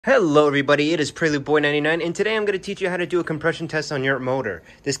Hello everybody, it is Prelude Boy 99 and today I'm going to teach you how to do a compression test on your motor.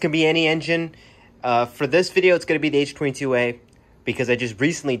 This can be any engine. For this video it's going to be the h22a because I just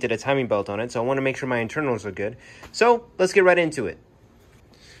recently did a timing belt on it, so I want to make sure my internals are good. So let's get right into it.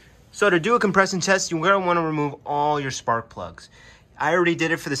 So to do a compression test, you're going to want to remove all your spark plugs. I already did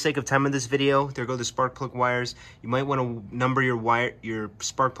it for the sake of time in this video. There go the spark plug wires. You might want to number your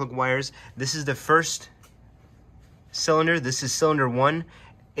spark plug wires. This is the first cylinder. This is cylinder 1.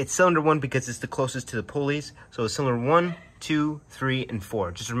 It's cylinder 1 because it's the closest to the pulleys. So it's cylinder 1, 2, 3, and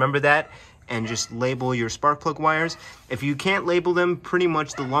 4. Just remember that and just label your spark plug wires. If you can't label them, pretty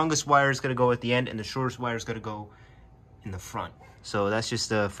much the longest wire is going to go at the end and the shortest wire is going to go in the front. So that's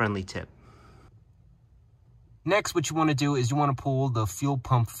just a friendly tip. Next, what you want to do is you want to pull the fuel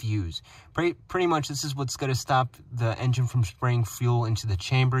pump fuse. Pretty much this is what's going to stop the engine from spraying fuel into the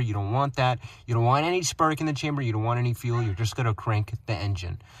chamber. You don't want that. You don't want any spark in the chamber. You don't want any fuel. You're just going to crank the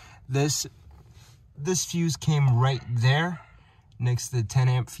engine. This fuse came right there next to the 10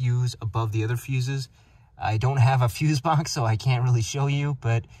 amp fuse above the other fuses. I don't have a fuse box, so I can't really show you,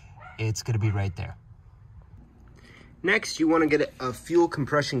 but it's going to be right there. Next, you want to get a fuel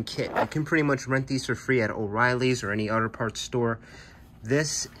compression kit. You can pretty much rent these for free at O'Reilly's or any auto parts store.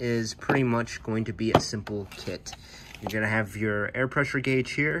 This is pretty much going to be a simple kit. You're going to have your air pressure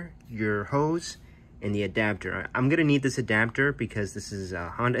gauge here, your hose, and the adapter. I'm going to need this adapter because this is a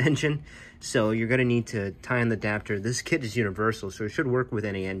Honda engine, so you're going to need to tie in the adapter. This kit is universal, so it should work with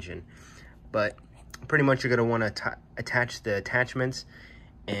any engine. But pretty much you're going to want to attach the attachments,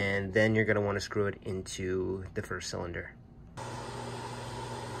 and then you're going to want to screw it into the first cylinder.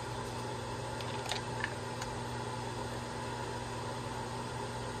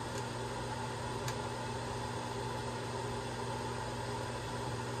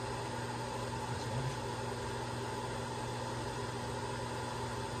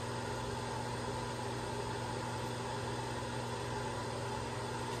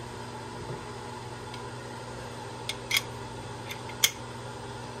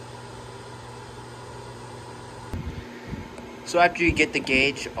 So after you get the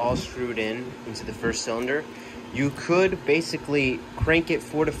gauge all screwed into the first cylinder, you could basically crank it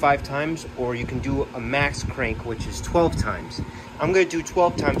 4 to 5 times, or you can do a max crank, which is 12 times. I'm going to do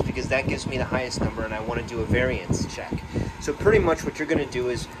 12 times because that gives me the highest number and I want to do a variance check. So pretty much what you're going to do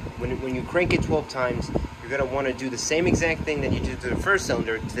is when you crank it 12 times, you're going to want to do the same exact thing that you did to the first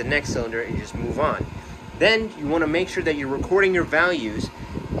cylinder to the next cylinder and just move on. Then you want to make sure that you're recording your values,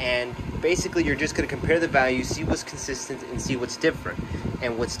 and basically you're just going to compare the values, see what's consistent and see what's different.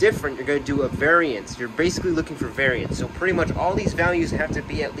 And what's different, you're going to do a variance. You're basically looking for variance. So pretty much all these values have to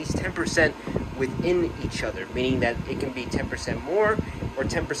be at least 10% within each other, meaning that it can be 10% more or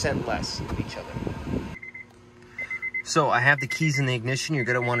 10% less of each other. So I have the keys in the ignition. You're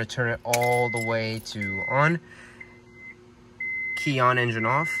going to want to turn it all the way to on. Key on, engine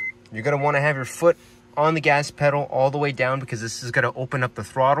off. You're going to want to have your foot on the gas pedal all the way down because this is going to open up the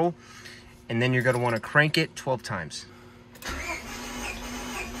throttle, and then you're going to want to crank it 12 times.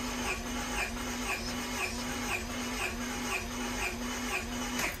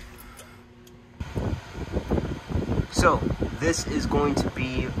 So this is going to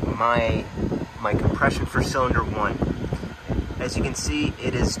be my compression for cylinder 1. As you can see,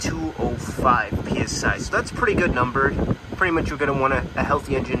 it is 205 psi, so that's a pretty good number. Pretty much you're going to want a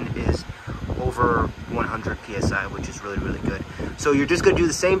healthy engine is over 100 psi, which is really, really good. So you're just going to do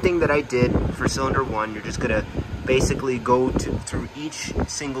the same thing that I did for cylinder 1. You're just going to basically go through each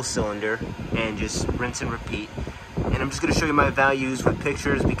single cylinder and just rinse and repeat. And I'm just going to show you my values with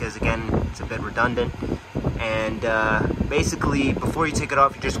pictures because, again, it's a bit redundant. And basically, before you take it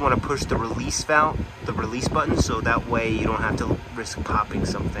off, you just want to push the release valve, the release button, so that way you don't have to risk popping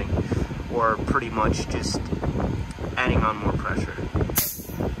something or pretty much just adding on more pressure.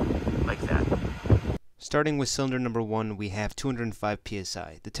 Like that. Starting with cylinder number 1, we have 205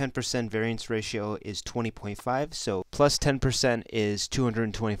 psi. The 10% variance ratio is 20.5, so plus 10% is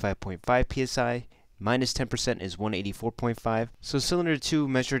 225.5 psi, minus 10% is 184.5. So cylinder 2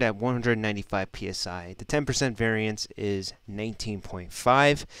 measured at 195 psi. The 10% variance is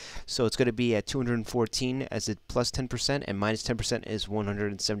 19.5, so it's going to be at 214 as it plus 10%, and minus 10% is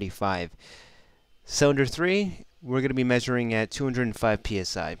 175. Cylinder 3, we're going to be measuring at 205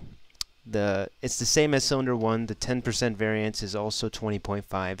 psi. It's the same as cylinder 1. The 10% variance is also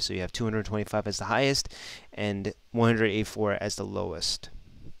 20.5, so you have 225 as the highest and 184 as the lowest.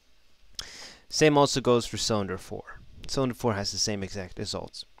 Same also goes for cylinder 4. Cylinder 4 has the same exact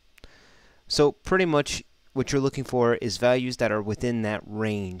results. So pretty much what you're looking for is values that are within that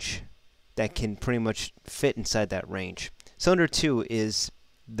range, that can pretty much fit inside that range. Cylinder 2 is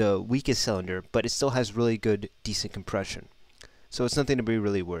the weakest cylinder, but it still has really good, decent compression. So it's nothing to be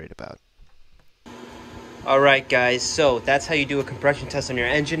really worried about. Alright guys, so that's how you do a compression test on your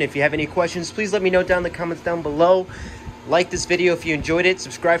engine. If you have any questions, please let me know down in the comments down below. Like this video if you enjoyed it,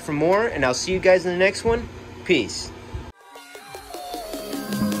 subscribe for more, and I'll see you guys in the next one. Peace.